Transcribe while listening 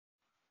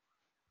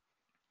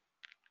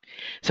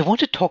So I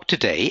want to talk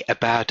today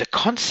about a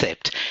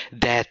concept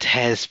that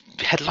has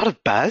had a lot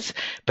of buzz,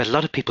 but a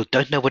lot of people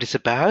don't know what it's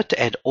about,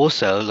 and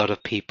also a lot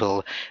of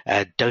people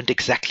don't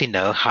exactly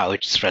know how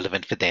it's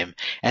relevant for them.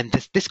 And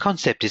this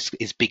concept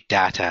is big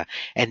data.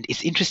 And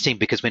it's interesting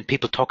because when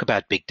people talk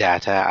about big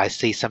data, I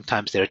see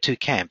sometimes there are two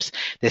camps.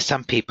 There's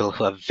some people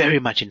who are very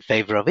much in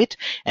favor of it,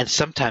 and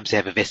sometimes they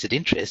have a vested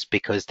interest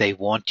because they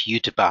want you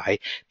to buy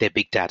their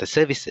big data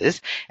services.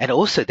 And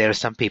also there are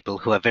some people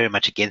who are very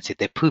much against it.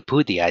 They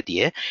poo-poo the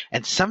idea.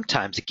 And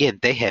sometimes, again,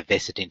 they have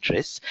vested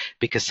interests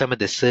because some of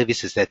the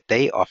services that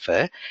they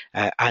offer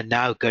are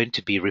now going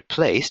to be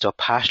replaced or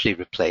partially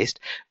replaced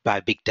by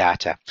big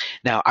data.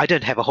 Now, I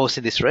don't have a horse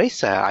in this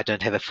race. I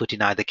don't have a foot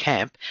in either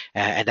camp.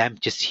 And I'm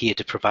just here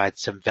to provide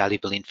some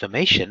valuable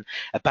information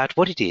about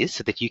what it is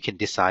so that you can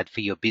decide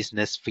for your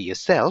business, for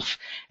yourself,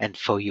 and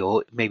for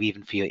your, maybe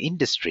even for your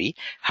industry,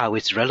 how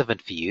it's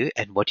relevant for you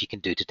and what you can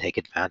do to take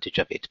advantage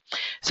of it.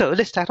 So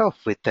let's start off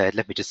with,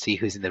 let me just see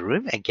who's in the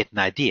room and get an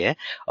idea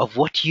of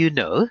what you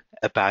know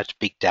about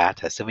big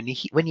data. So when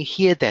you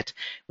hear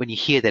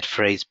that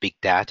phrase big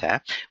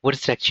data, what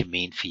does it actually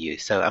mean for you?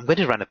 So I'm going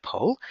to run a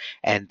poll,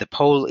 and the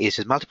poll is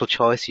a multiple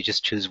choice. You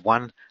just choose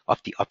one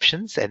of the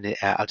options, and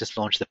I'll just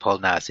launch the poll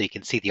now so you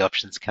can see the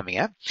options coming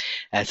up.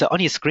 So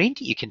on your screen,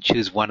 you can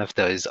choose one of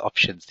those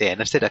options there.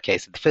 And I've said, okay,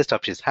 so the first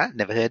option is,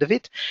 never heard of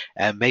it.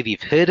 Maybe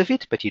you've heard of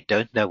it, but you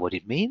don't know what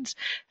it means.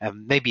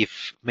 Maybe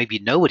you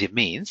know what it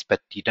means,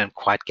 but you don't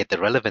quite get the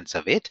relevance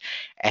of it.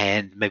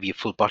 And maybe you're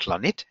full bottle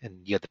on it, and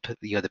you're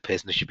the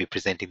person who should be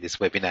presenting this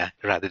webinar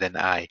rather than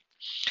I.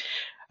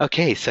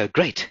 Okay, so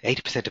great.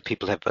 80% of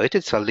people have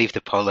voted, so I'll leave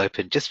the poll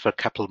open just for a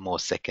couple more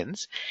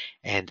seconds,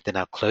 and then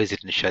I'll close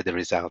it and show the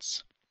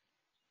results.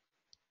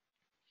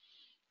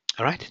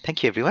 All right,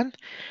 thank you, everyone.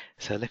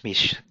 So let me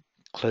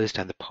close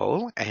down the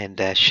poll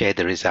and share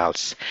the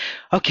results.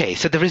 Okay,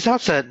 so the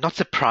results are not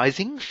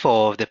surprising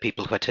for the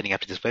people who are turning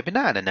up to this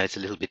webinar, and I know it's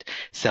a little bit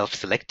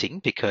self-selecting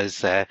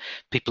because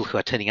people who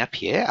are turning up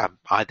here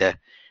either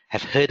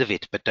have heard of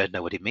it but don't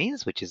know what it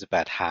means, which is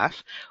about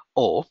half,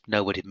 or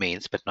know what it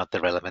means but not the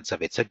relevance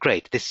of it. So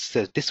great, this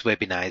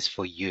webinar is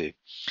for you.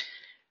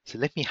 So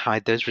let me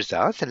hide those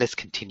results and let's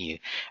continue.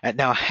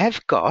 Now I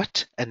have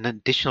got an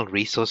additional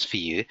resource for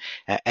you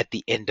at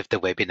the end of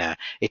the webinar.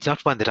 It's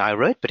not one that I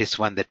wrote, but it's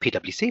one that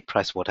PwC,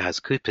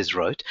 PricewaterhouseCoopers,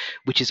 wrote,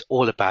 which is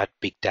all about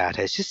big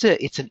data.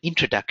 It's an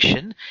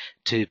introduction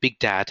to big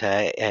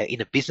data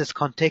in a business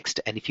context.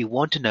 And if you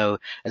want to know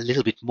a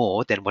little bit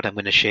more than what I'm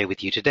going to share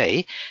with you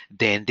today,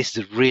 then this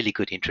is a really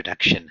good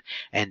introduction.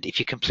 And if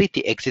you complete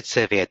the exit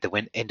survey at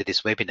the end of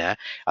this webinar,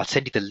 I'll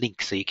send you the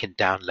link so you can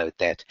download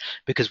that.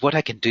 Because what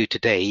I can do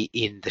today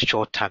in the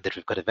short time that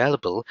we've got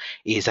available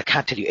is I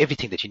can't tell you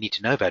everything that you need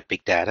to know about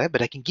big data,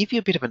 but I can give you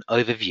a bit of an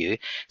overview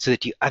so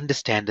that you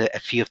understand a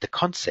few of the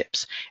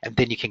concepts, and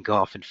then you can go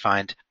off and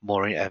find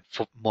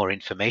more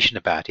information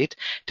about it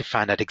to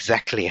find out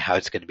exactly how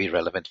it's going to be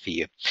relevant for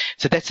you.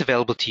 So that's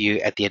available to you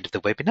at the end of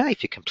the webinar.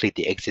 If you complete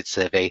the exit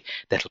survey,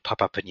 that'll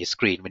pop up on your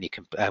screen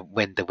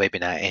when the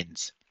webinar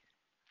ends.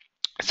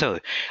 So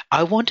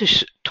I want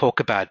to talk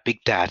about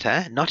big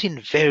data, not in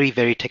very,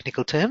 very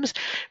technical terms,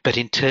 but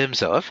in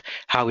terms of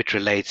how it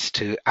relates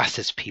to us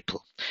as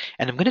people.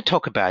 And I'm going to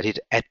talk about it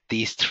at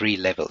these three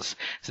levels.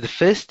 So the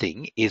first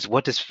thing is,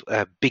 what does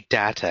big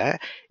data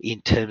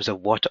in terms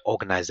of what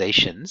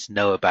organizations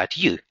know about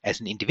you as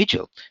an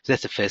individual? So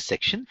that's the first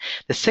section.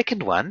 The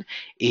second one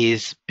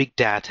is big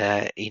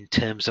data in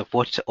terms of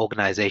what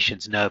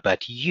organizations know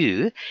about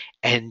you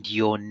and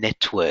your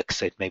network.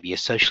 So it may be your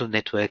social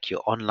network,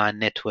 your online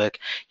network,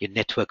 your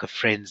network of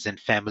friends and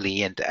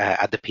family and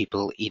other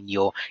people in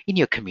your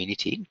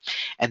community.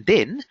 And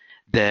then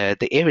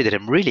the area that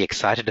I'm really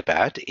excited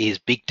about is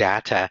big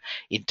data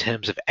in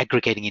terms of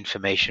aggregating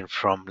information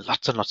from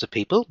lots and lots of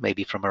people,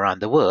 maybe from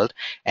around the world,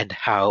 and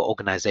how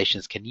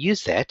organizations can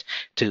use that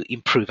to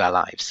improve our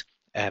lives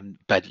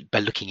by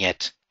looking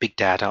at big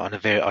data on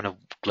a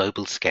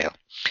global scale.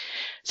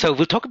 So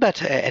we'll talk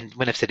about, and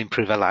when I've said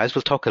improve our lives,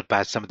 we'll talk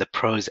about some of the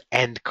pros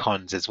and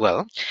cons as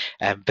well,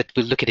 but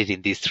we'll look at it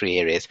in these three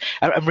areas.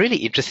 I'm really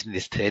interested in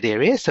this third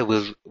area,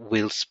 so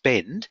we'll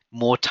spend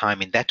more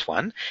time in that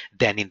one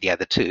than in the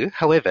other two.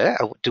 However,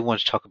 I do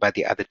want to talk about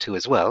the other two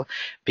as well,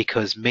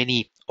 because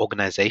many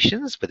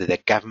organizations, whether they're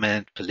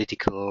government,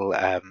 political,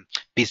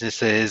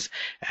 businesses,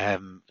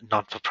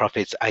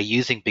 not-for-profits, are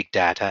using big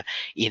data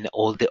in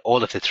all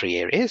of the three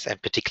areas,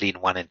 and particularly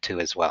in 1 and 2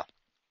 as well.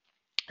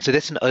 So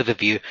that's an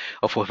overview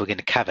of what we're going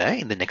to cover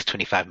in the next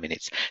 25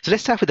 minutes. So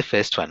let's start with the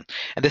first one.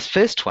 And this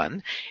first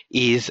one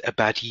is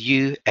about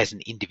you as an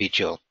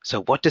individual.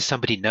 So what does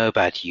somebody know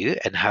about you,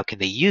 and how can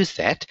they use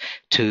that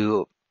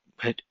to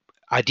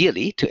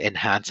ideally to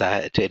enhance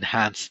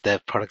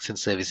the products and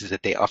services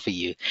that they offer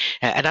you?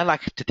 And I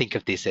like to think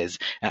of this as,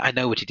 I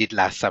know what you did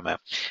last summer.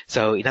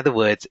 So in other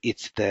words,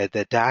 it's the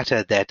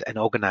data that an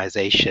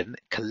organization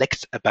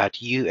collects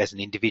about you as an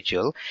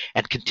individual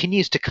and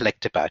continues to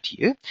collect about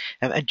you,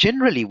 and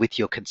generally with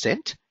your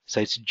consent.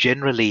 So it's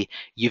generally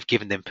you've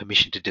given them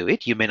permission to do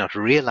it. You may not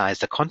realize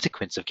the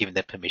consequence of giving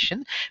them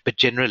permission, but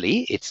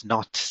generally it's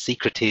not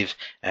secretive.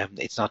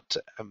 It's not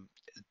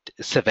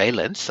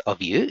surveillance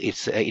of you.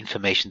 It's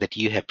information that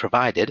you have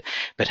provided,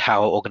 but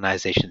how are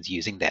organizations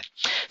using that?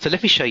 So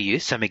let me show you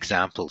some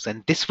examples.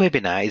 And this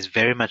webinar is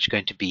very much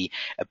going to be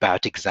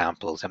about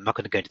examples. I'm not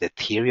going to go into the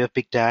theory of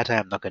big data.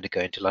 I'm not going to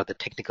go into a lot of the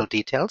technical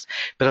details,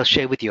 but I'll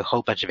share with you a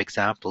whole bunch of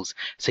examples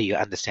so you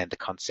understand the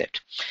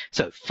concept.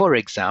 So for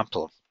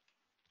example,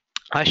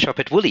 I shop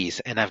at Woolies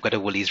and I've got a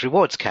Woolies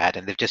rewards card,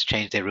 and they've just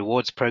changed their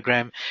rewards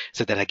program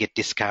so that I get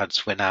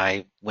discounts when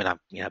I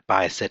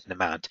buy a certain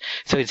amount.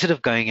 So instead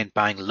of going and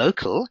buying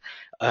local,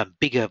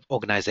 bigger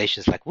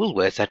organizations like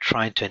Woolworths are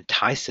trying to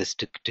entice us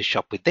to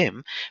shop with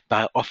them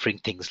by offering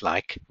things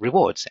like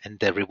rewards. And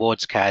the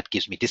rewards card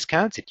gives me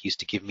discounts. It used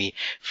to give me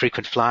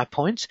frequent flyer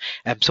points.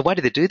 So why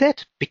do they do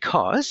that?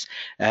 Because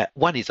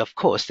one is, of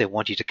course, they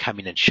want you to come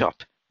in and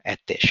shop at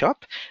their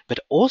shop, but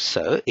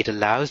also it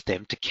allows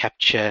them to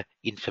capture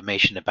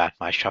information about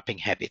my shopping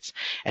habits.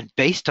 And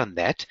based on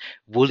that,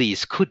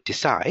 Woolies could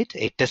decide,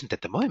 it doesn't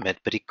at the moment,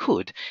 but it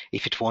could,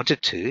 if it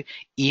wanted to,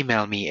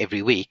 email me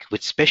every week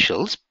with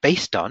specials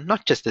based on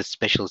not just the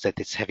specials that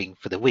it's having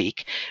for the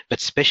week,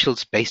 but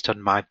specials based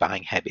on my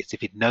buying habits.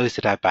 If it knows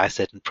that I buy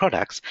certain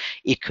products,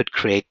 it could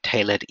create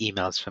tailored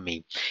emails for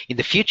me. In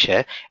the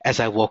future, as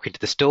I walk into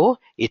the store,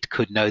 it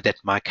could know that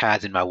my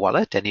card's in my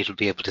wallet, and it'll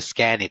be able to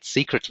scan it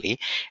secretly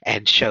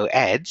and show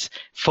ads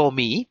for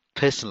me,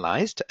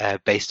 personalized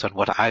based on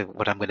what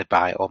I'm going to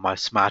buy. Or my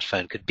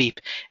smartphone could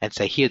beep and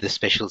say, here are the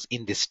specials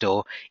in this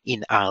store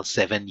in aisle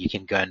 7. You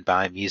can go and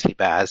buy muesli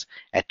bars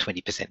at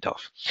 20%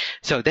 off.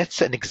 So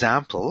that's an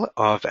example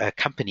of a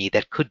company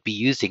that could be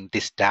using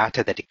this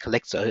data that it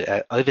collects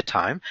over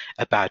time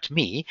about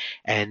me,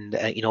 and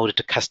in order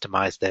to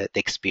customize the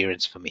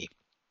experience for me.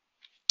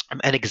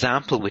 An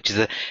example, which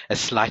is a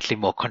slightly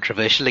more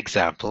controversial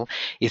example,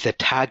 is that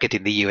Target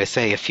in the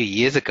USA a few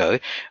years ago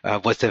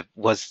was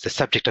the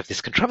subject of this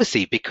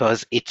controversy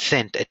because it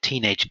sent a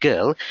teenage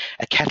girl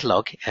a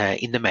catalog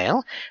in the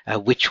mail,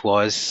 which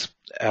was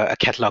a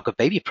catalog of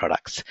baby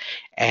products.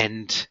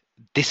 And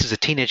this is a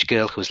teenage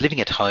girl who was living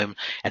at home,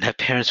 and her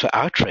parents were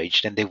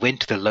outraged, and they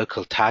went to the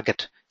local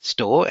Target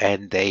store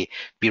and they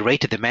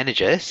berated the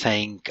manager,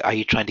 saying, "Are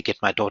you trying to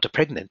get my daughter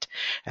pregnant?"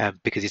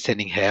 Because he's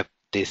sending her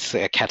this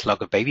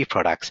catalog of baby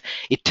products.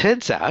 It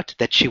turns out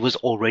that she was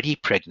already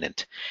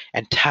pregnant,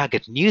 and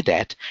Target knew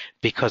that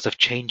because of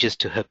changes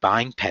to her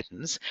buying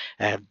patterns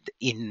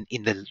in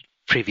the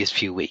previous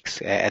few weeks,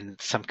 and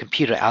some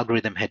computer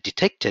algorithm had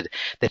detected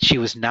that she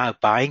was now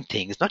buying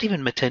things, not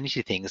even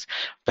maternity things,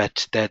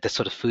 but the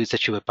sort of foods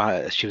that she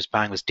was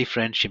buying was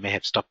different. She may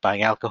have stopped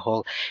buying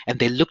alcohol, and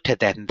they looked at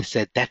that and they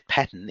said that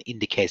pattern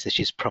indicates that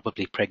she's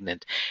probably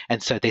pregnant.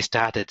 And so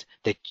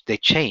they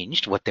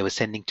changed what they were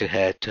sending to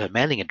her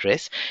mailing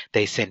address.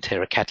 They sent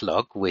her a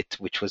catalog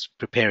which was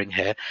preparing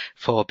her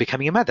for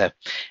becoming a mother,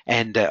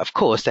 and of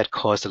course that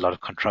caused a lot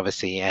of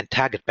controversy, and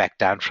Target backed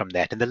down from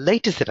that. And the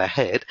latest that I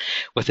heard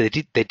was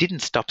that they didn't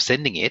stop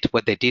sending it.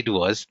 What they did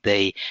was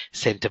they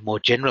sent a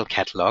more general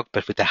catalog,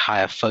 but with a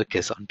higher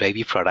focus on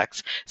baby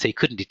products, so you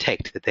couldn't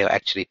detect that they were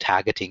actually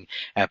targeting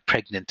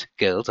pregnant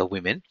girls or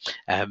women,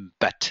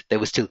 but they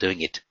were still doing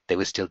it. They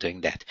were still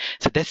doing that.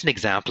 So that's an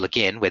example,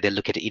 again, where they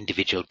look at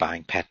individual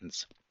buying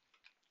patterns.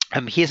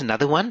 Here's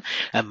another one,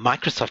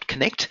 Microsoft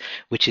Connect,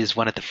 which is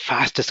one of the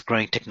fastest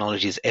growing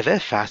technologies ever,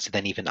 faster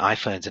than even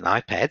iPhones and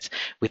iPads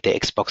with their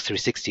Xbox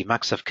 360.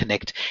 Microsoft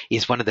Connect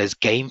is one of those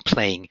game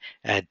playing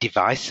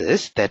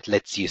devices that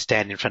lets you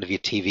stand in front of your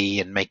TV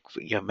and make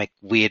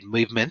weird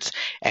movements,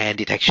 and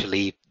it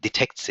actually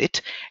detects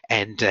it,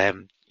 and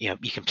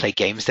you can play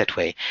games that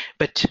way.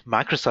 But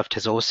Microsoft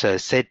has also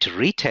said to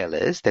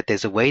retailers that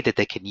there's a way that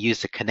they can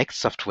use the Connect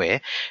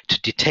software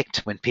to detect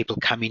when people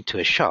come into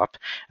a shop.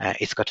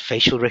 It's got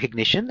facial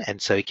recognition,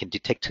 and so it can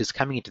detect who's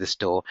coming into the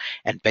store.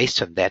 And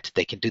based on that,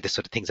 they can do the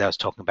sort of things I was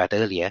talking about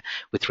earlier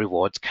with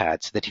rewards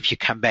cards, so that if you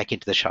come back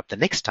into the shop the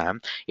next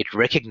time, it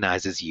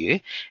recognizes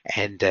you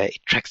and it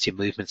tracks your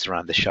movements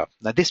around the shop.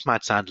 Now, this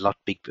might sound a lot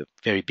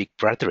very big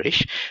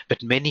brotherish,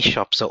 but many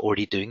shops are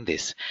already doing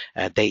this.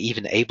 They're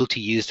even able to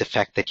use the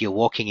fact that you're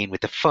walking in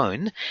with a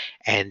phone,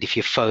 and if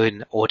your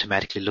phone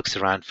automatically looks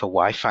around for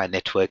Wi-Fi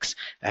networks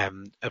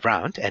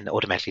around and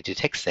automatically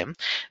detects them,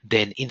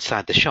 then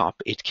inside the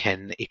shop it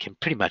can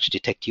pretty much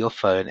detect your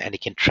phone, and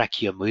it can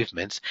track your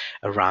movements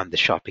around the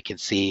shop. It can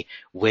see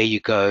where you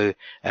go,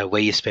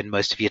 where you spend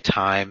most of your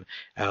time,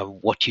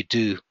 what you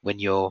do when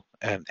you're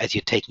as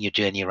you're taking your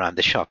journey around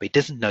the shop. It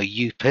doesn't know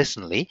you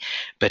personally,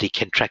 but it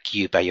can track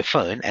you by your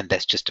phone, and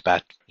that's just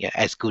about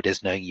as good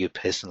as knowing you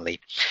personally.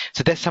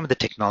 So that's some of the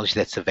technology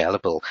that's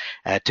available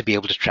to be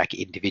able to track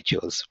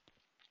individuals.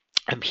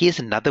 Here's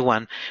another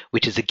one,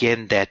 which is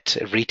again that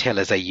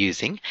retailers are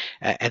using,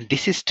 and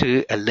this is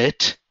to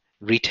alert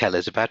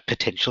retailers about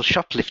potential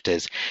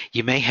shoplifters.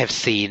 You may have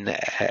seen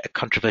a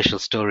controversial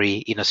story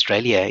in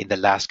Australia in the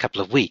last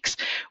couple of weeks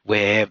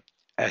where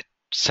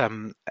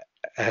some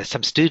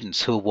some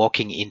students who walked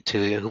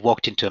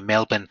into a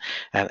Melbourne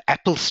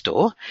Apple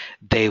store.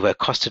 They were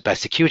accosted by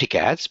security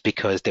guards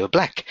because they were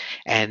black,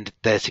 and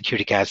the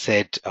security guard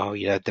said, "Oh,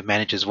 the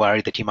manager's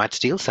worried that you might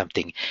steal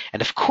something."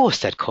 And of course,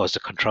 that caused a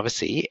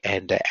controversy,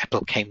 and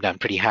Apple came down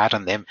pretty hard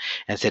on them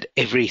and said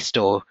every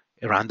store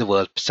around the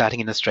world, starting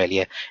in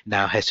Australia,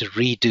 now has to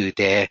redo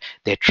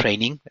their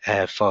training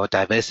for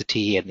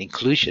diversity and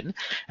inclusion.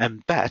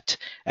 And that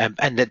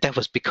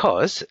was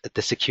because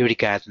the security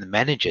guards and the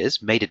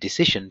managers made a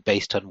decision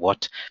based on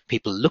what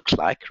people looked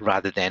like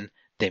rather than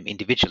them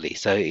individually.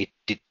 So it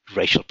did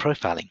racial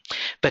profiling.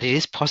 But it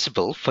is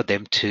possible for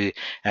them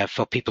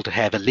for people to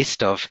have a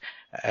list of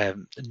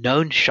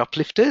known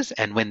shoplifters,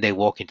 and when they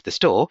walk into the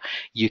store,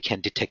 you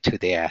can detect who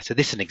they are. So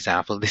this is an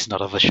example. This is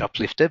not of a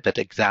shoplifter, but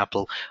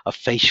example of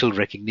facial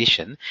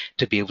recognition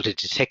to be able to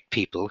detect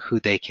people who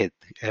they can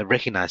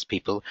recognize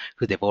people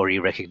who they've already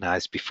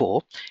recognized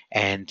before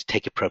and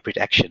take appropriate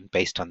action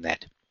based on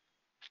that.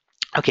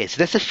 Okay, so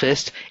that's the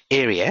first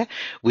area,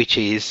 which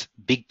is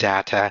big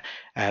data,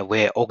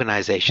 where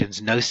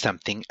organizations know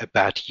something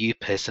about you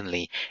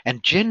personally.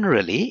 And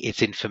generally,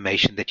 it's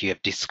information that you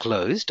have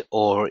disclosed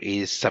or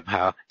is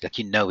somehow like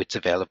it's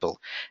available.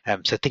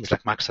 So things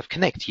like Microsoft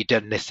Connect, you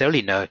don't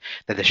necessarily know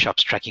that the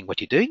shop's tracking what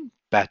you're doing,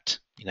 but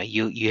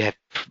you have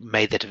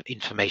made that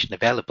information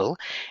available,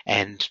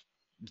 and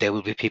there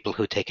will be people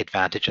who take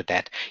advantage of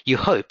that. You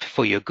hope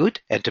for your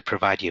good and to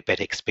provide you a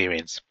better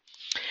experience.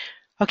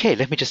 Okay,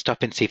 let me just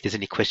stop and see if there's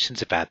any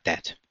questions about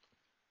that.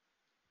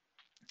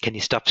 Can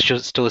you stop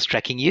stores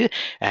tracking you?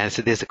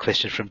 So there's a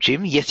question from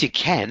Jim. Yes, you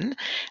can.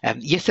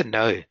 Yes and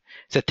no.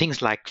 So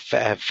things like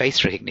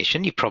face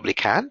recognition, you probably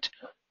can't.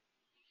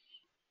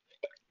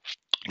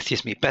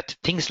 Excuse me. But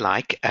things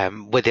like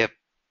whether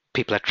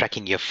people are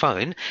tracking your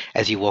phone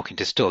as you walk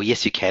into store,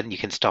 yes, you can. You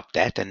can stop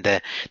that. And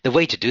the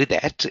way to do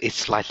that is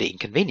slightly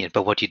inconvenient.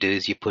 But what you do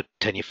is you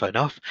turn your phone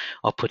off,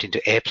 or put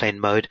into airplane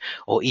mode,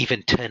 or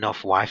even turn off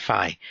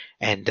Wi-Fi,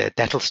 and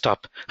that'll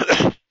stop.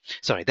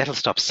 That'll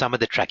stop some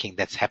of the tracking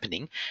that's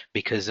happening,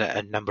 because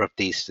a number of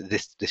this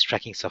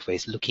tracking software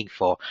is looking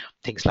for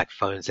things like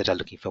phones that are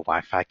looking for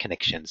Wi-Fi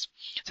connections.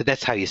 So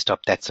that's how you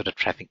stop that sort of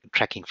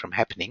tracking from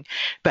happening.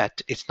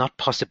 But it's not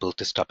possible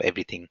to stop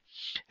everything.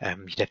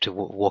 You'd have to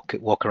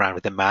walk around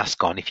with a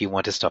mask on if you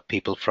want to stop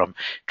people from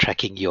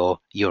tracking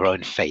your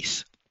own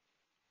face.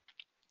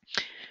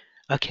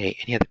 Okay,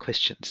 any other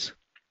questions?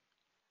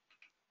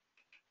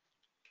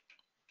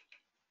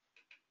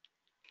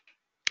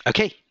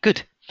 Okay,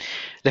 good.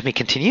 Let me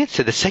continue.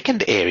 So the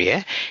second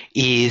area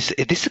this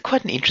is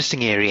quite an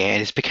interesting area,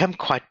 and it's become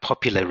quite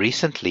popular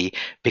recently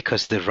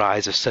because the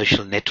rise of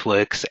social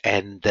networks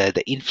and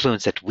the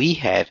influence that we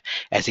have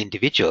as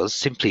individuals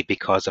simply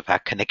because of our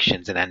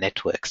connections and our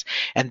networks.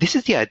 And this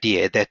is the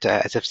idea that,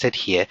 as I've said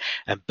here,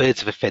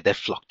 birds of a feather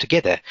flock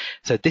together.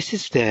 So this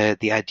is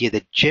the idea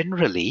that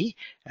generally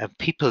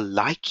people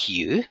like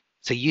you.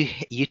 So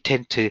you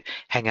tend to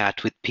hang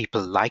out with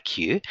people like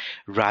you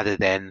rather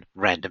than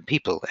random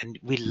people. And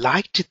we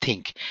like to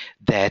think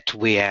that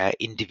we are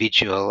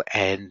individual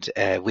and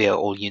we are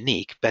all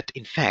unique. But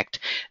in fact,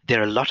 there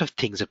are a lot of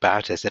things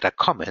about us that are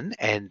common,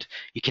 and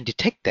you can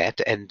detect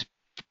that and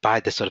by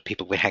the sort of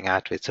people we hang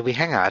out with. So we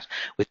hang out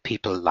with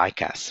people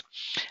like us.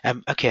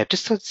 Okay, I've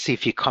just got to see a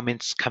few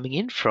comments coming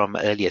in from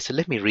earlier. So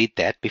let me read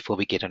that before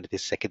we get onto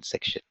this second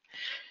section.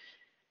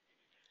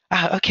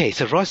 Okay,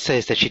 so Roz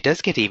says that she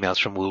does get emails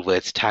from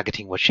Woolworths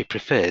targeting what she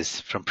prefers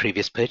from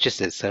previous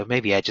purchases. So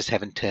maybe I just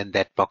haven't turned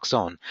that box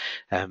on,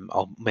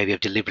 or maybe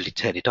I've deliberately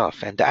turned it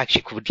off. And I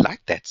actually would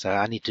like that. So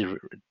I need to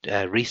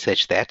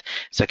research that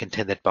so I can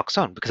turn that box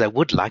on, because I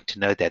would like to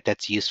know that.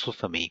 That's useful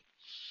for me.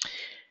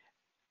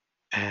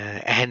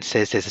 Anne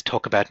says there's a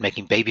talk about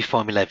making baby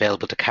formula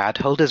available to card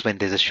holders when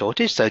there's a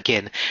shortage. So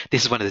again,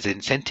 this is one of those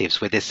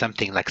incentives where there's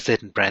something like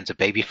certain brands of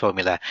baby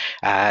formula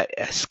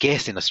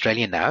scarce in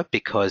Australia now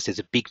because there's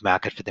a big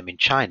market for them in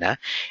China.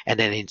 And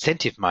an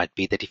incentive might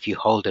be that if you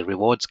hold a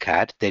rewards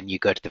card, then you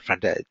go to the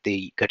front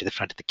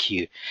of the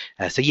queue.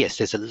 So yes,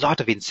 there's a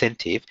lot of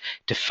incentive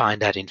to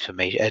find out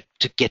information,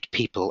 to get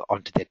people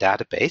onto their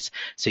database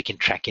so you can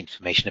track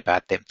information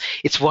about them.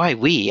 It's why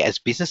we as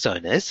business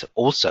owners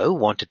also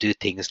want to do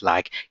things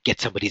like get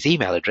somebody's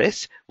email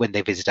address when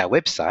they visit our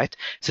website,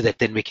 so that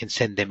then we can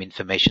send them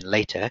information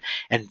later.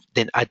 And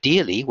then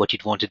ideally what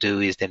you'd want to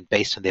do is then,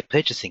 based on their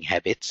purchasing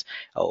habits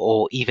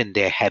or even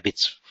their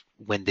habits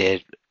when they're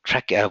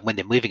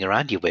moving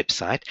around your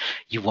website,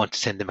 you want to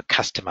send them a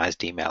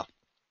customized email.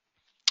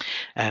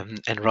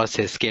 And Roz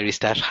says, scary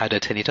stuff, how do I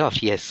turn it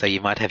off? Yes, so you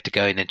might have to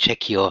go in and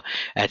check your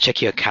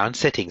account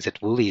settings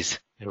at Woolies,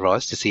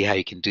 Roz, to see how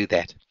you can do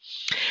that.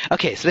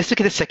 Okay, so let's look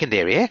at the second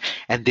area,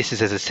 and this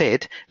is, as I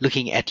said,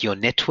 looking at your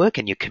network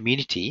and your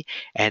community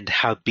and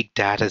how big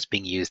data is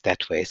being used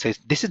that way. So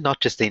this is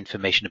not just the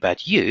information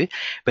about you,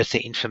 but it's the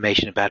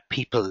information about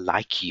people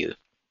like you.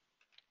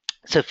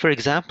 So, for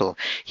example,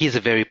 here's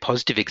a very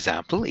positive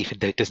example, even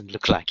though it doesn't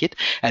look like it.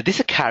 This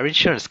is a car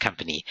insurance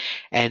company.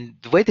 And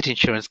the way that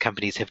insurance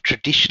companies have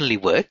traditionally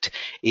worked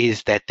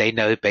is that they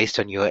know based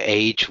on your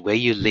age, where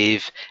you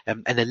live,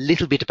 and a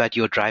little bit about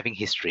your driving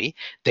history,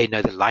 they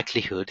know the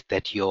likelihood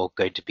that you're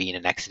going to be in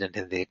an accident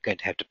and they're going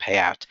to have to pay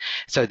out.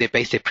 So they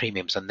base their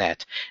premiums on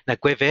that. Now,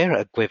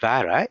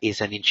 Guevara is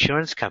an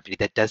insurance company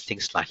that does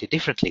things slightly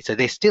differently. So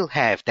they still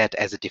have that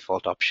as a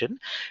default option,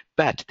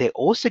 but they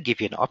also give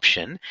you an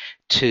option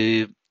to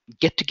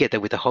get together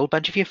with a whole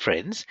bunch of your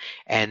friends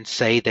and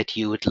say that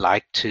you would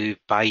like to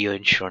buy your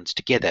insurance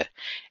together.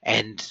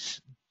 And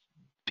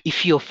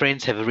if your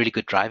friends have a really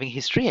good driving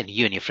history and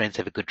you and your friends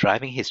have a good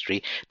driving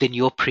history, then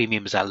your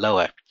premiums are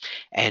lower.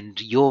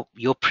 And your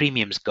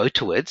premiums go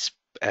towards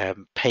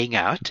paying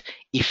out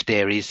if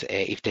there's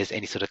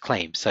any sort of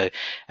claim. So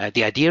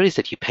the idea is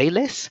that you pay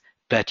less,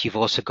 but you've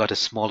also got a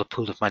smaller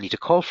pool of money to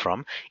call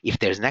from if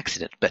there's an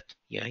accident. But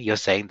you're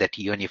saying that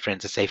you and your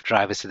friends are safe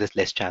drivers, so there's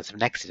less chance of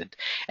an accident.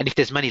 And if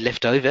there's money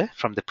left over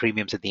from the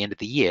premiums at the end of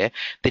the year,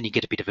 then you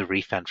get a bit of a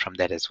refund from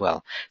that as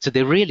well. So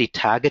they're really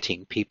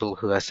targeting people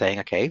who are saying,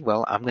 okay,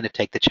 well, I'm going to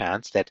take the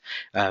chance that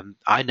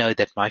I know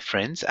that my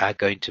friends are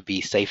going to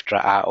be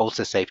are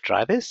also safe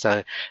drivers,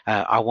 so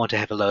I want to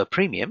have a lower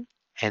premium.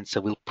 And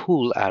so we'll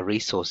pool our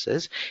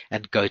resources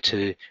and go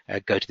to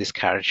this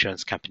car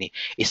insurance company.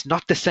 It's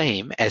not the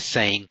same as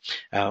saying,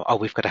 "Oh,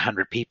 we've got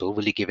 100 people.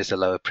 Will you give us a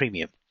lower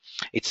premium?"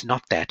 It's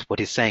not that. What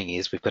he's saying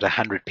is, we've got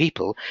 100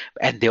 people,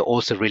 and they're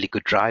also really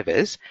good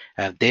drivers.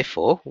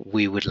 Therefore,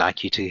 we would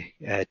like you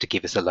to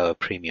give us a lower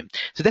premium.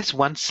 So that's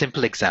one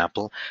simple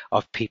example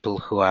of people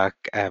who are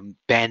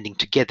banding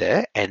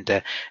together,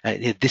 and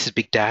this is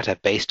big data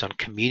based on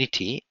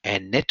community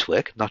and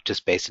network, not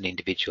just based on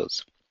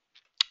individuals.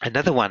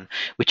 Another one,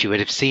 which you would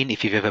have seen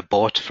if you've ever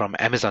bought from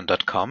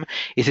Amazon.com,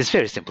 is this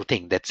very simple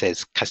thing that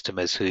says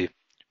customers who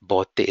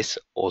bought this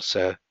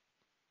also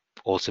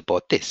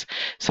bought this.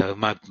 So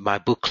my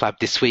book club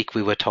this week,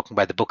 we were talking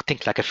about the book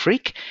Think Like a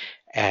Freak,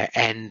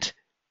 and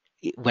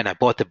when I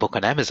bought the book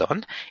on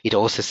Amazon, it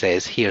also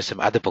says here are some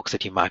other books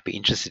that you might be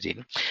interested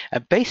in,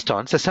 based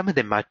on, so some of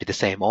them might be the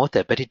same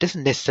author, but it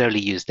doesn't necessarily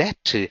use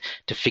that to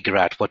figure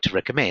out what to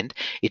recommend.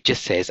 It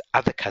just says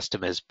other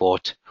customers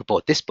who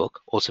bought this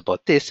book also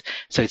bought this,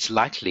 so it's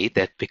likely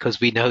that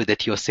because we know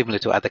that you're similar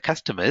to other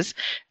customers,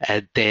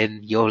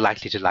 then you're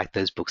likely to like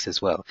those books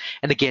as well.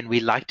 And again,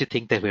 we like to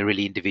think that we're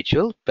really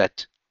individual,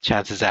 but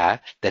chances are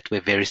that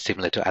we're very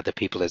similar to other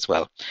people as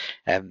well.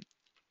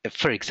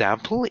 For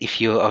example,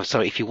 if you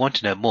want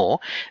to know more,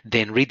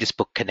 then read this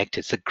book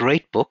Connected. It's a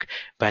great book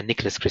by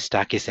Nicholas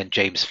Christakis and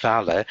James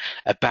Fowler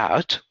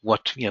about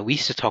what, we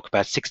used to talk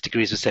about 6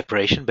 degrees of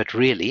separation, but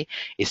really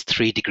is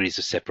 3 degrees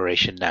of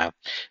separation now.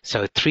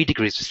 So 3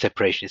 degrees of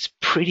separation is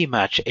pretty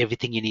much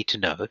everything you need to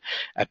know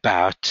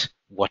about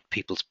what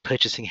people's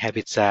purchasing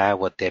habits are,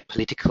 what their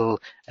political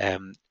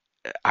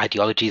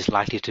ideology is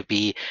likely to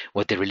be,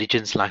 what their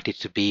religion is likely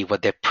to be,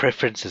 what their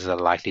preferences are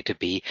likely to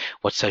be,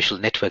 what social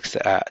networks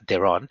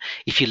they're on.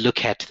 If you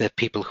look at the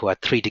people who are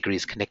 3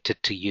 degrees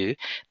connected to you,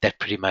 that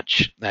pretty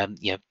much,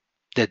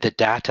 the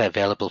data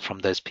available from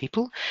those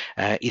people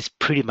is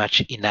pretty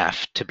much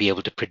enough to be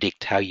able to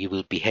predict how you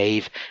will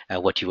behave,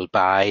 what you will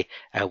buy,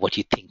 what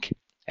you think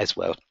as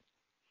well.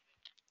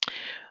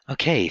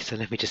 Okay, so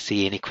let me just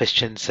see any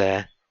questions.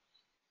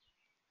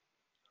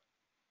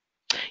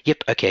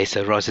 Yep. Okay.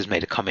 So Roz has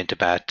made a comment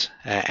about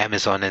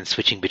Amazon and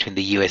switching between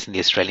the US and the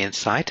Australian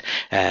site.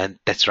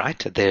 That's right.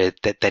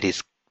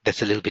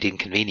 That's a little bit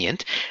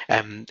inconvenient.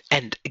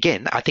 And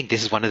again, I think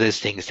this is one of those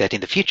things that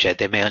in the future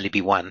there may only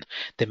be one.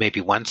 There may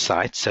be one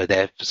site, so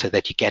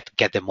that you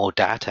get them more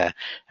data,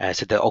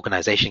 so the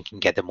organization can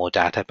get them more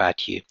data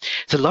about you.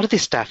 So a lot of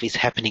this stuff is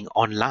happening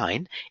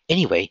online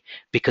anyway,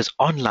 because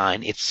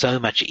online it's so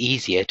much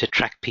easier to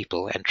track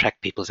people and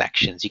track people's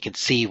actions. You can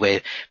see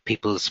where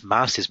people's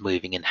mouse is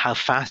moving and how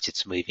fast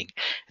it's moving.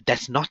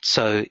 That's not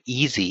so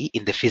easy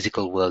in the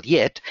physical world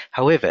yet.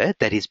 However,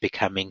 that is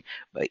becoming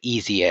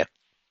easier.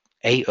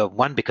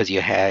 One, because you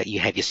have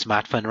your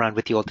smartphone around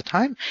with you all the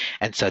time,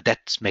 and so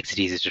that makes it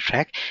easier to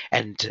track.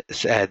 And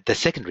the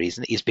second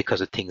reason is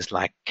because of things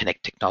like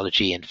Connect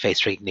technology and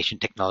face recognition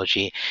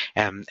technology,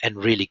 and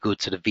really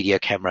good sort of video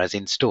cameras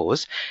in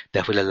stores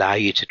that will allow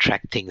you to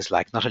track things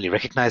like not only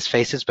recognize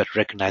faces but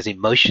recognize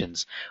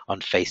emotions on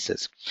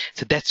faces.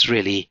 So that's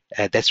really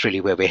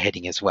where we're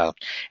heading as well.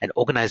 And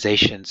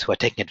organizations who are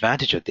taking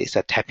advantage of this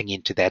are tapping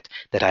into that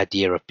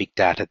idea of big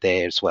data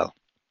there as well.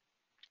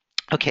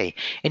 Okay,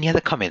 any other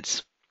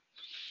comments?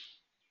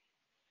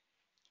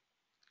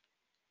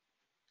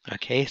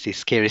 Okay, see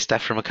scary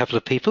stuff from a couple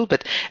of people,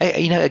 but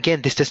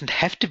again, this doesn't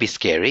have to be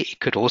scary.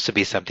 It could also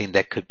be something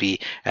that could be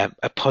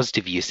a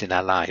positive use in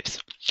our lives.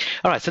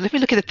 All right, so let me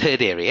look at the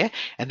third area,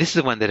 and this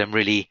is the one that I'm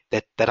really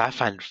that I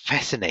find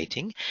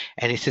fascinating,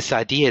 and it's this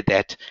idea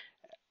that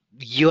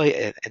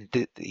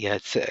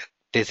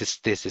there's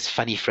this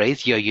funny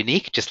phrase, you're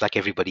unique just like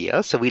everybody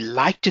else. So we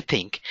like to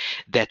think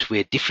that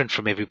we're different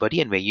from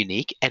everybody and we're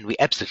unique, and we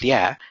absolutely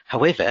are.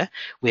 However,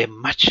 we're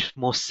much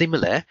more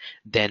similar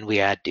than we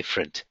are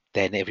different.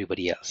 than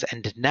everybody else.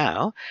 And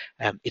now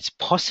it's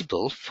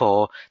possible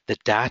for the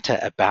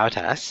data about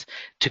us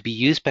to be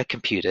used by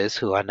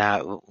computers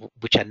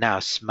which are now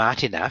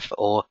smart enough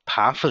or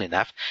powerful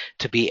enough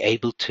to be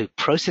able to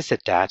process the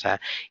data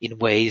in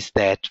ways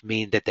that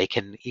mean that they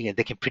can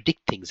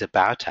predict things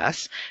about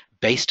us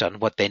based on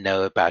what they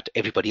know about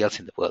everybody else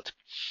in the world.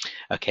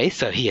 Okay,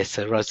 so yes,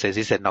 so Rod says,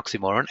 is that an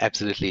oxymoron?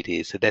 Absolutely it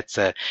is. So that's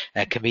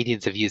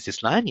comedians have used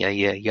this line. Yeah,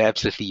 you're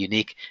absolutely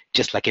unique,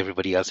 just like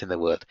everybody else in the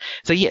world.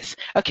 So yes,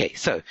 okay,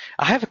 so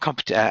I have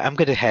I'm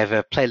going to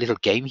have play a little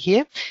game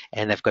here,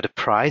 and I've got a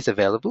prize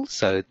available.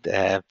 So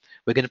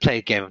we're going to play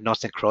a game of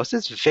noughts and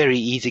crosses. Very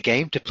easy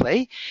game to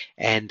play,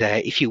 and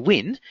if you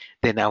win,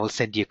 then I will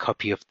send you a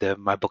copy of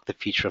my book, The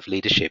Future of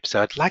Leadership.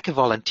 So I'd like a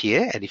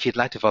volunteer, and if you'd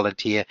like to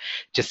volunteer,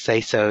 just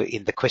say so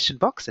in the question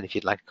box. And if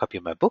you'd like a copy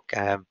of my book,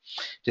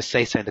 just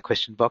say so in the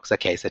question box.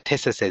 Okay, so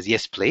Tessa says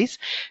yes, please.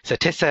 So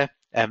Tessa,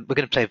 we're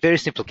going to play a very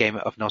simple game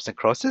of noughts and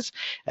crosses,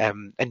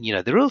 and you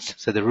know the rules.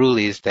 So the rule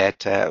is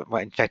that,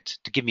 well, in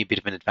fact, to give me a bit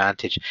of an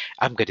advantage,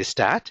 I'm going to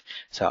start.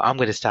 So I'm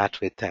going to start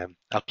with,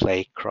 I'll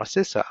play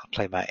crosses. So I'll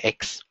play my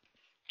X.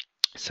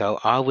 So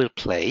I will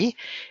play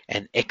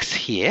an X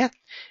here.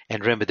 And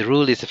remember, the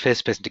rule is the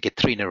first person to get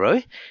 3 in a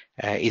row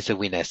is a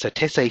winner. So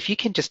Tessa, if you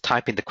can just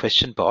type in the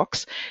question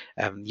box,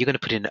 you're going to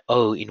put in an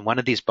O in one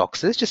of these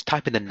boxes. Just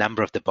type in the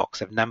number of the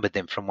box. I've numbered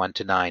them from 1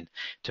 to 9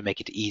 to make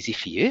it easy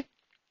for you.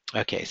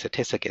 Okay, so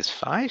Tessa gets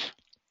 5.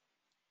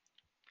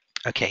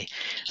 Okay,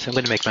 so I'm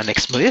going to make my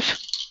next move.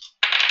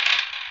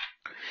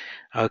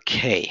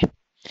 Okay,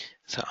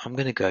 so I'm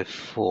going to go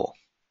 4.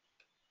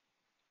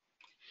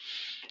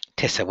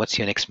 Tessa, what's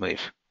your next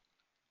move?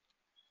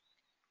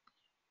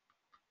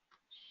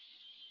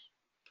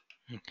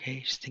 Okay,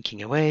 just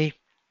thinking away.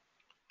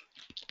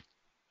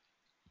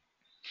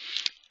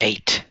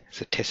 8.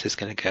 So Tessa's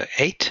going to go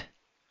 8.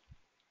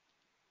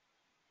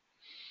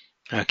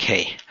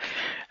 Okay,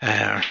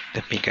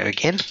 let me go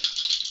again.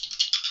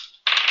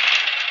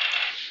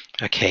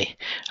 Okay,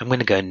 I'm going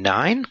to go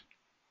 9.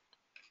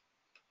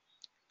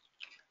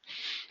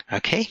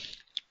 Okay.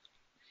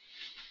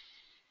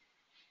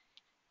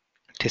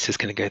 Tessa's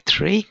going to go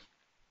 3.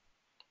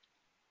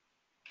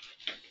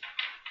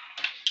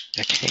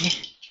 Okay.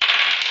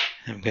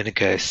 I'm going to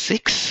go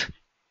 6.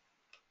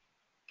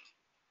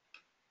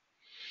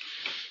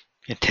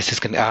 And Tessa's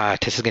going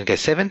to go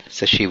 7,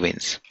 so she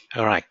wins.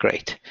 All right,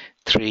 great.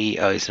 3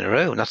 O's in a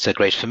row. Not so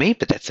great for me,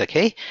 but that's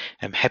okay.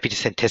 I'm happy to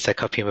send Tessa a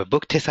copy of my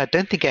book. Tessa, I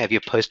don't think I have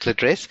your postal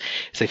address,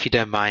 so if you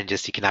don't mind,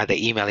 you can either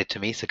email it to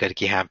me, so go to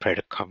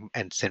gihanperera.com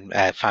and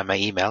find my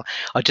email,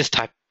 or just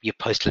type your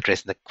postal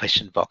address in the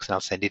question box and I'll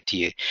send it to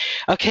you.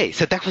 Okay,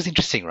 so that was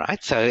interesting,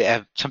 right?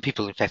 So some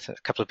people, in fact, a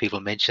couple of people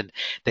mentioned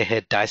they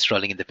heard dice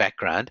rolling in the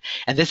background,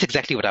 and that's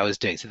exactly what I was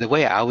doing. So the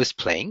way I was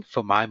playing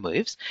for my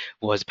moves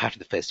was, apart from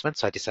the first one,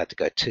 so I decided to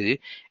go 2,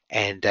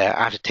 and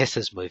after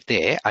Tessa's move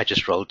there, I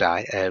just rolled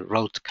a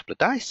couple of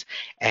dice,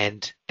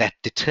 and that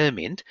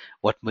determined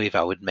what move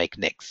I would make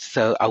next.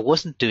 So I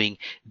wasn't doing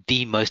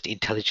the most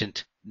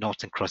intelligent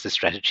noughts and crosses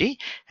strategy,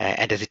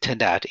 and as it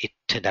turned out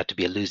to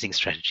be a losing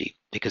strategy,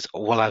 because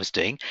all I was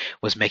doing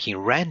was making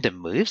random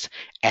moves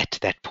at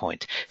that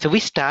point. So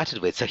we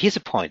started with, so here's a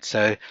point.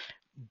 So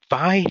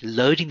by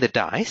loading the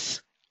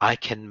dice, I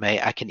can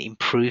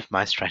improve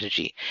my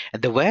strategy.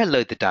 And the way I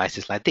load the dice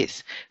is like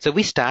this. So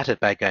we started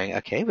by going,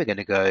 okay, we're going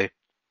to go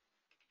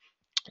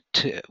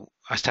to,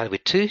 I started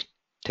with 2,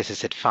 Tessa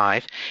said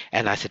 5,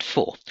 and I said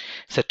 4.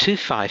 So 2,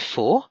 5,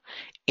 4,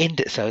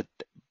 so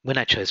when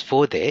I chose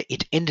 4 there,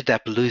 it ended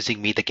up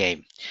losing me the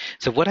game.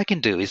 So what I can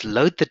do is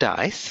load the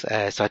dice.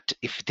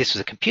 If this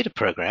was a computer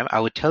program, I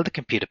would tell the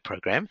computer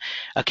program,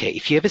 okay,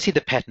 if you ever see the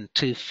pattern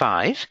 2,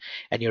 5,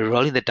 and you're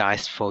rolling the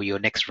dice for your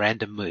next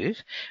random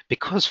move,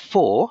 because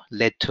 4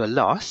 led to a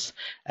loss,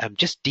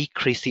 just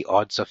decrease the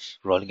odds of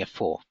rolling a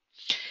 4.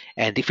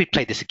 And if we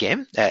play this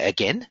again,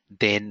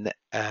 then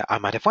I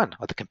might have won,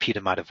 or the computer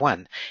might have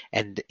won.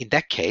 And in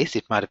that case,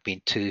 it might have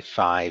been 2,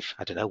 5,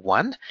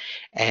 1.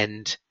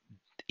 And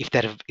if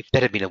that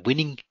had been a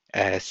winning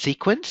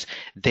sequence,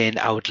 then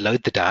I would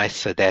load the dice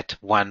so that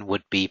 1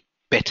 would be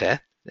better,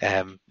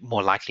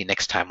 more likely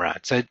next time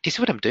around. So do you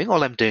see what I'm doing?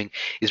 All I'm doing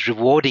is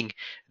rewarding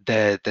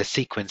the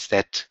sequence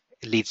that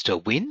leads to a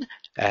win,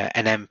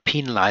 and I'm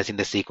penalizing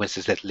the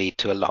sequences that lead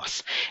to a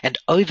loss. And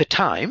over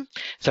time,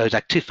 so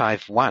like 2,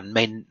 5, 1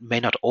 may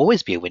not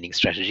always be a winning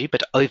strategy,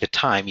 but over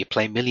time you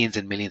play millions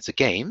and millions of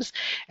games,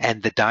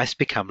 and the dice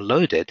become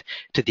loaded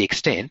to the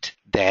extent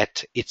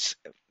that it's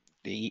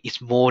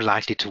more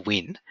likely to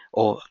win,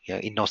 or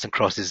in noughts and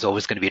crosses is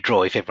always going to be a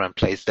draw if everyone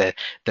plays the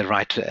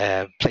right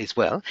plays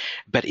well,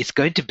 but it's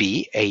going to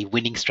be a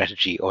winning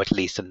strategy, or at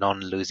least a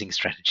non-losing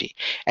strategy.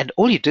 And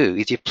all you do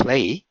is you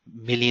play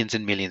millions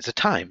and millions of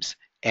times,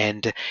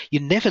 and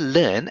you never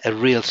learn a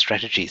real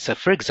strategy. So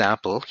for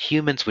example,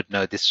 humans would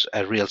know this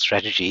real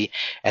strategy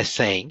as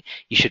saying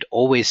you should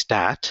always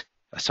start,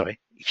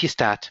 if you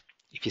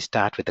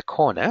start with a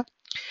corner,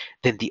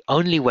 then the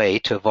only way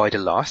to avoid a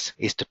loss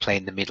is to play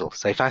in the middle.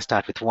 So if I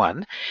start with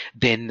 1,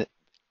 then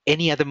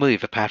any other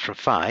move apart from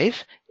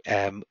 5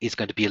 is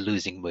going to be a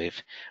losing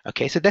move.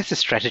 Okay, so that's a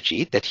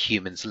strategy that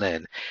humans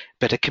learn.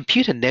 But a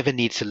computer never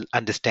needs to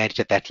understand it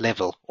at that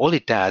level. All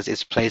it does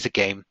is plays a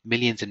game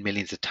millions and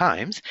millions of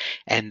times,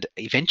 and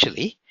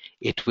eventually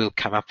it will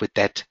come up with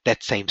that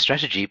same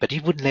strategy, but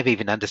it would never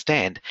even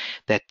understand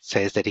that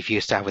says that if you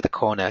start with a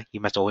corner, you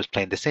must always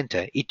play in the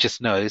center. It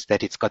just knows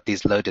that it's got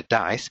these loaded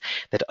dice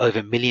that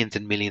over millions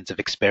and millions of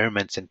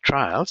experiments and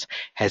trials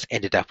has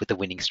ended up with a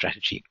winning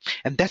strategy.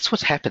 And that's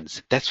what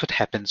happens. That's what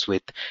happens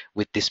with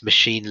this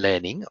machine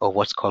learning, or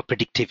what's called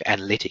predictive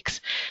analytics.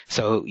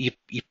 So you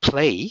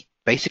play.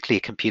 Basically, a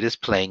computer's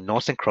playing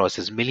noughts and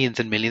crosses millions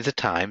and millions of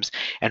times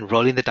and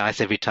rolling the dice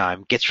every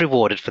time, gets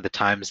rewarded for the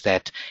times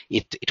that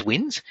it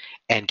wins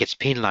and gets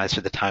penalized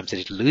for the times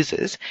that it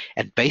loses.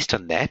 And based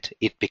on that,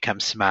 it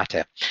becomes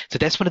smarter. So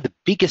that's one of the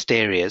biggest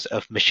areas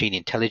of machine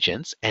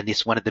intelligence, and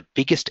is one of the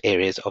biggest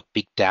areas of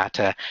big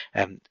data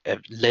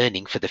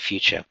learning for the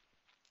future.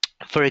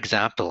 For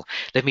example,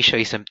 let me show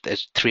you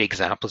three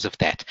examples of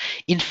that.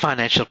 In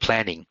financial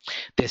planning,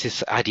 there's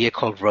this idea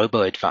called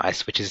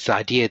robo-advice, which is this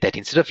idea that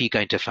instead of you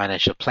going to a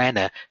financial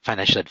planner,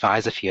 financial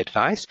advisor for your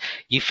advice,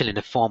 you fill in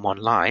a form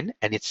online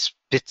and it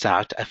spits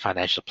out a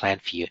financial plan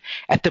for you.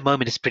 At the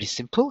moment, it's pretty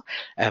simple,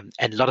 and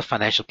a lot of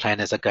financial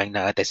planners are going,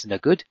 no, this is no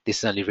good. This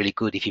is only really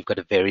good if you've got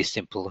a very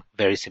simple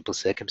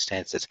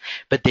circumstances.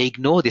 But they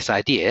ignore this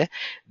idea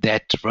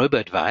that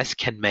robo-advice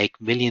can make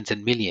millions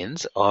and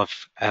millions of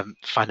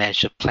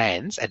financial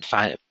plans and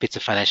bits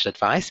of financial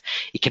advice.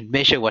 It can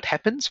measure what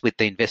happens with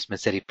the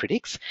investments that it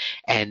predicts,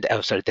 and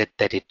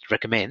that it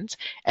recommends,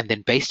 and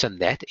then based on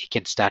that, it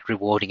can start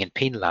rewarding and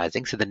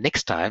penalizing. So the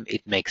next time,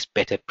 it makes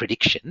better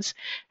predictions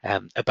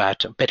about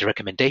better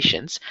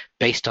recommendations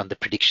based on the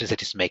predictions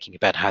that it's making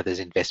about how those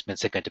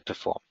investments are going to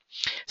perform.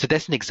 So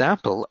that's an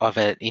example of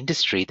an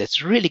industry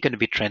that's really going to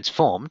be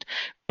transformed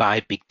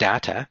by big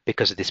data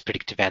because of this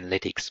predictive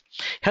analytics.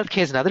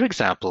 Healthcare is another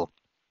example.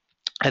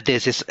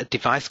 There's this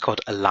device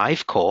called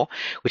AliveCor,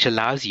 which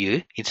allows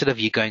you, instead of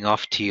you going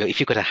off to if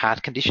you've got a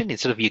heart condition,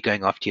 instead of you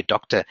going off to your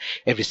doctor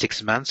every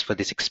 6 months for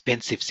this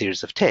expensive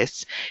series of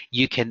tests,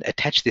 you can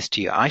attach this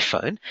to your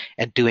iPhone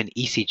and do an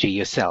ECG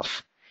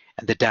yourself.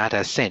 And the data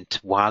is sent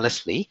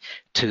wirelessly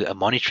to a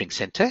monitoring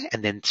center,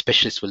 and then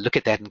specialists will look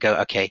at that and go,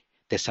 okay,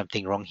 there's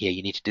something wrong here.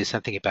 You need to do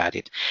something about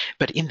it.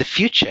 But in the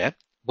future,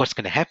 what's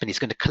going to happen is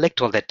going to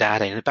collect all that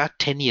data. In about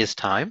 10 years'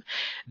 time,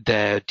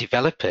 the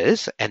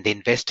developers and the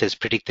investors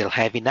predict they'll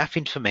have enough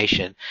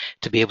information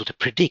to be able to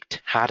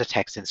predict heart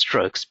attacks and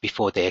strokes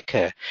before they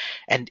occur.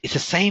 And it's the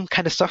same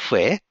kind of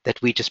software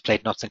that we just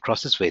played noughts and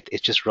crosses with.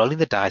 It's just rolling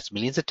the dice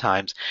millions of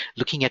times,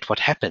 looking at what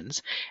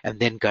happens, and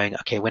then going,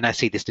 okay, when I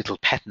see this little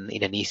pattern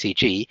in an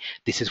ECG,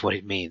 this is what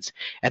it means.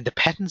 And the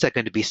patterns are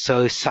going to be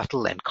so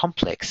subtle and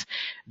complex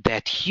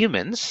that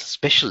humans,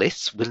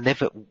 specialists, will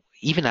never,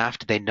 even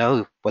after they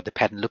know what the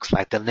pattern looks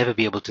like, they'll never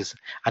be able to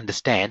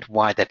understand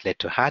why that led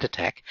to a heart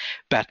attack.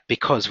 But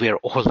because we're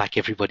all like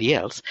everybody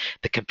else,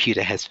 the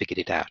computer has figured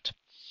it out.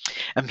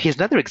 Here's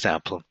another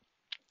example.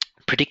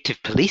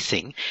 Predictive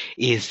policing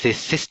is this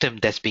system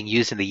that's being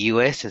used in the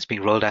US and it's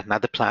being rolled out in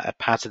other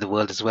parts of the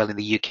world as well. In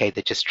the UK,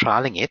 they're just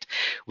trialing it,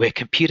 where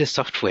computer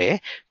software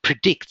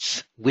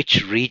predicts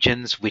which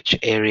regions, which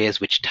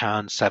areas, which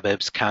towns,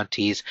 suburbs,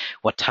 counties,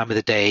 what time of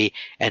the day,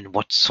 and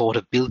what sort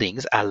of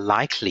buildings are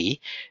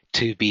likely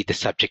to be the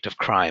subject of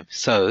crime.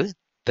 So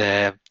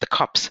the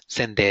cops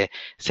send their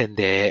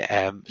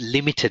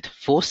limited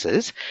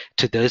forces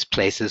to those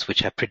places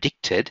which are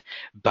predicted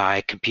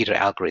by computer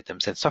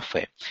algorithms and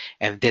software,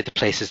 and they're the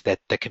places that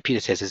the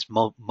computer says is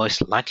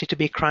most likely to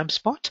be a crime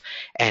spot,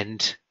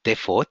 and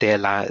therefore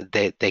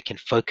they can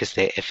focus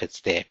their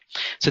efforts there.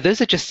 So those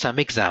are just some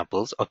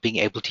examples of being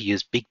able to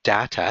use big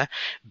data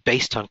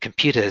based on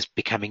computers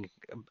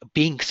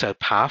being so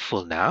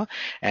powerful now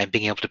and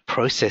being able to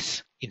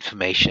process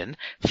information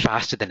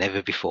faster than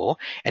ever before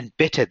and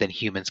better than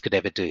humans could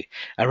ever do.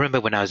 I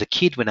remember when I was a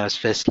kid, when I was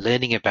first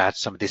learning about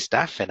some of this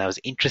stuff and I was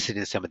interested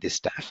in some of this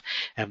stuff,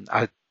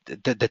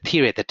 the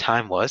theory at the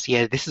time was,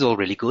 yeah, this is all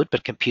really good,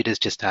 but computers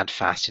just aren't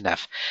fast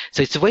enough.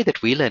 So it's the way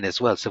that we learn as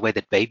well. It's the way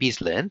that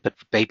babies learn, but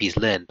babies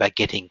learn by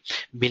getting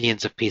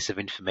millions of pieces of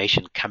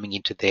information coming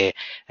into their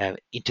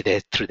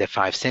through their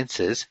five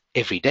senses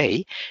every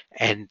day,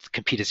 and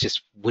computers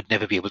just would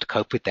never be able to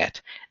cope with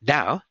that.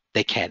 Now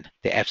they can.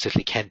 They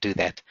absolutely can do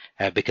that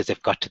because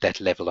they've got to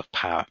that level of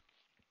power.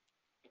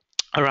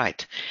 All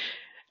right.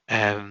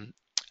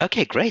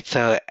 Okay, great.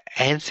 So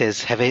Anne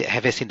says, have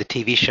I seen the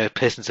TV show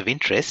Persons of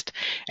Interest?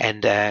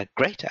 And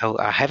great.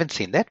 I haven't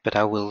seen that, but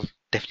I will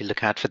definitely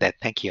look out for that.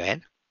 Thank you,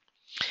 Anne.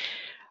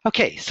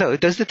 Okay, so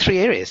those are the three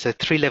areas. So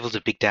 3 levels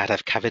of big data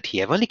I've covered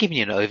here. I've only given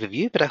you an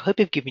overview, but I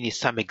hope I've given you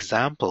some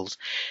examples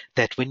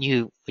that when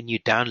you when you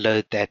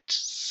download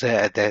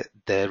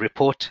the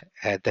report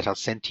that I'll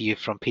send to you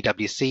from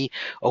PwC,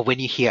 or when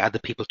you hear other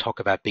people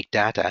talk about big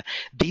data,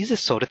 these are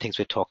sort of things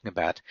we're talking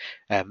about.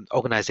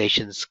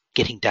 Organizations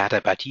getting data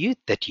about you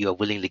that you are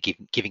willingly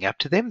giving up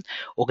to them,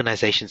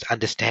 organizations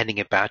understanding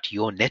about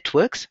your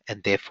networks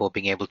and therefore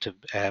being able to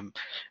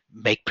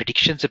make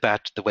predictions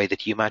about the way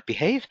that you might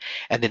behave,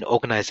 and then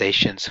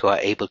organizations who are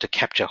able to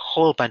capture a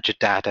whole bunch of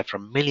data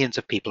from millions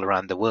of people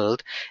around the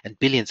world and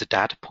billions of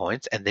data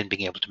points, and then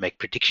being able to make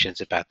predictions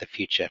about the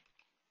future.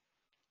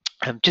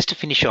 Just to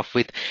finish off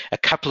with a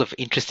couple of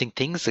interesting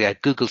things,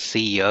 Google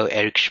CEO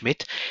Eric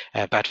Schmidt,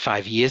 about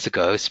 5 years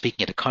ago,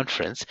 speaking at a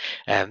conference,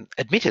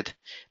 admitted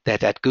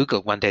that at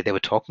Google one day they were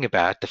talking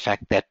about the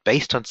fact that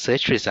based on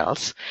search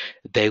results,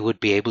 they would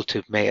be able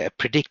to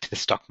predict the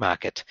stock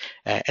market.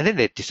 And then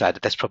they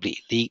decided that's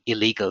probably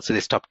illegal, so they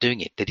stopped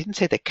doing it. They didn't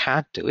say they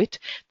can't do it.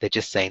 They're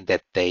just saying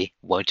that they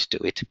won't do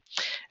it.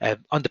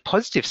 On the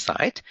positive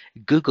side,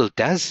 Google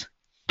does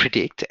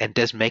predict and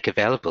does make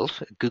available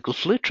Google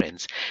Flu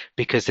Trends,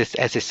 because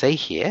as I say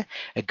here,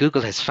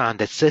 Google has found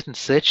that certain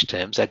search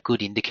terms are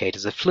good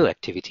indicators of flu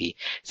activity.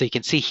 So you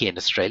can see here in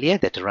Australia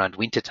that around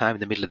wintertime in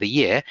the middle of the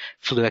year,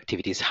 flu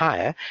activity is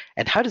higher.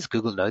 And how does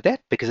Google know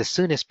that? Because as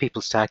soon as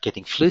people start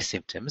getting flu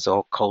symptoms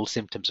or cold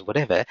symptoms or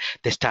whatever,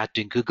 they start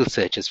doing Google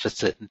searches for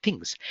certain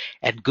things.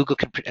 And Google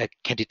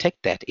can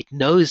detect that. It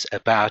knows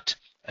about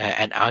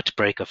an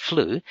outbreak of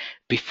flu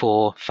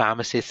before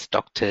pharmacists,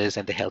 doctors,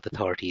 and the health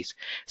authorities.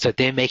 So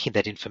they're making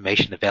that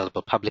information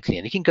available publicly.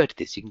 And you can go to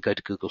this, you can go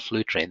to Google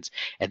Flu Trends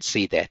and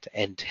see that.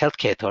 And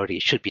healthcare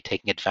authorities should be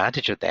taking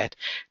advantage of that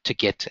to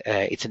get,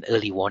 it's an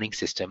early warning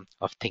system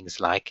of things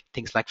like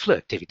flu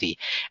activity.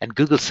 And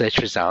Google search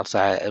results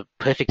are a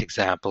perfect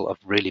example of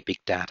really big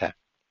data.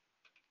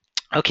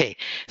 Okay,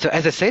 so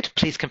as I said,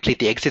 please complete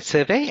the exit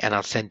survey and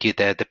I'll send you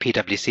the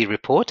PwC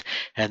report.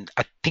 And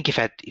I think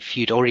if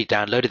you'd already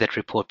downloaded that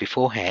report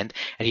beforehand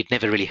and you'd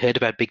never really heard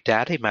about big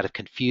data, it might have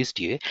confused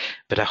you.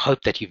 But I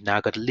hope that you've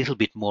now got a little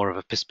bit more of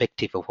a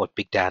perspective of what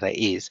big data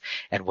is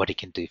and what it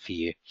can do for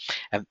you.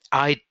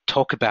 I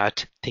talk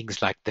about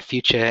things like the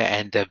future,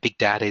 and big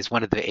data is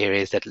one of the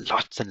areas that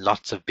lots and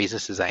lots of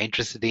businesses are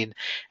interested in.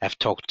 I've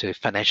talked to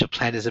financial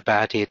planners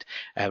about it,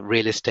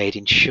 real estate,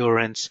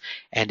 insurance,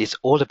 and it's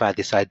all about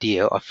this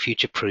idea of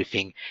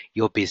future-proofing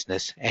your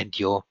business and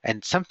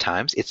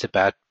sometimes it's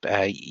about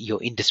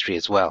your industry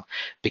as well,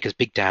 because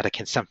big data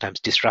can sometimes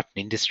disrupt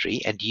an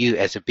industry, and you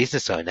as a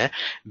business owner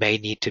may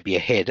need to be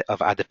ahead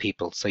of other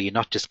people. So you're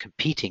not just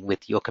competing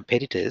with your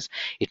competitors.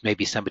 It may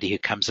be somebody who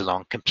comes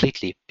along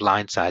completely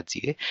blindsides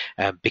you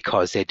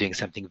because they're doing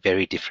something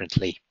very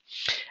differently.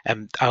 I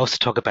also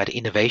talk about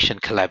innovation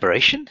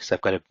collaboration. So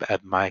I've got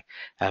my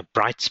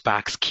Bright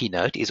Sparks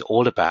keynote is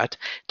all about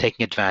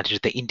taking advantage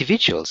of the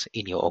individuals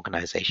in your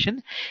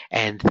organization.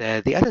 And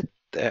the other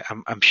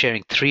I'm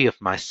sharing 3 of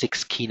my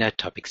 6 keynote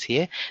topics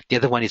here. The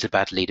other one is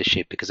about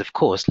leadership, because of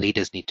course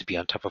leaders need to be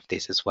on top of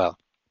this as well.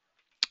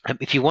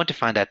 If you want to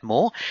find out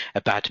more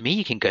about me,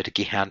 you can go to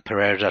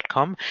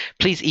gihanperera.com.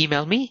 Please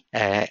email me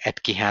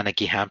at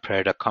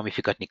gihan@gihanperera.com if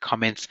you've got any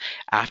comments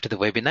after the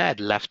webinar. I'd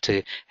love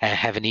to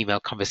have an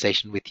email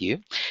conversation with you.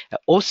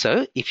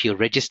 Also, if you're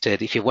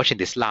registered, if you're watching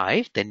this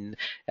live, then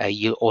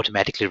you're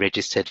automatically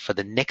registered for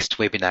the next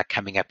webinar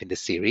coming up in the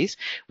series,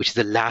 which is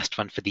the last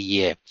one for the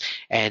year.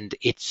 And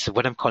it's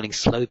what I'm calling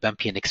slow,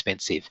 bumpy, and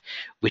expensive,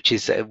 which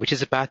is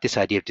about this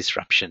idea of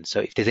disruption.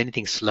 So if there's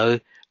anything slow,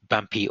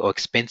 bumpy, or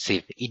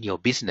expensive in your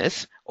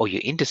business or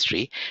your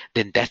industry,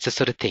 then that's the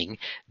sort of thing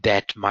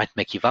that might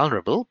make you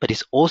vulnerable, but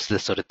it's also the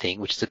sort of thing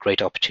which is a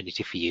great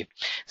opportunity for you.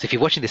 So if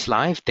you're watching this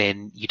live,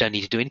 then you don't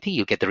need to do anything.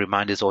 You'll get the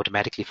reminders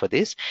automatically for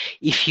this.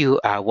 If you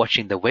are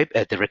watching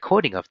the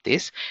recording of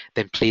this,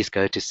 then please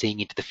go to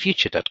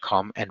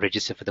seeingintothefuture.com and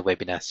register for the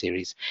webinar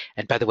series.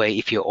 And by the way,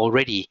 if you're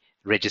already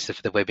registered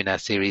for the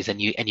webinar series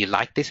and you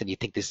like this and you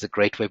think this is a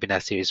great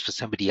webinar series for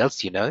somebody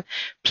else you know,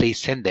 please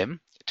send them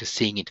to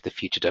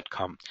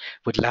seeingintothefuture.com.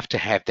 Would love to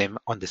have them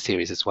on the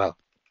series as well.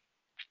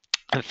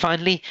 And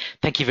finally,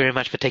 thank you very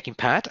much for taking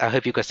part. I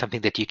hope you've got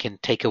something that you can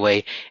take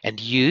away and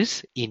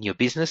use in your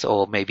business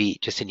or maybe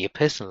just in your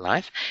personal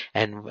life.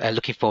 And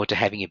looking forward to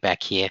having you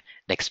back here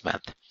next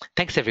month.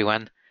 Thanks,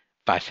 everyone.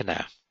 Bye for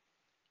now.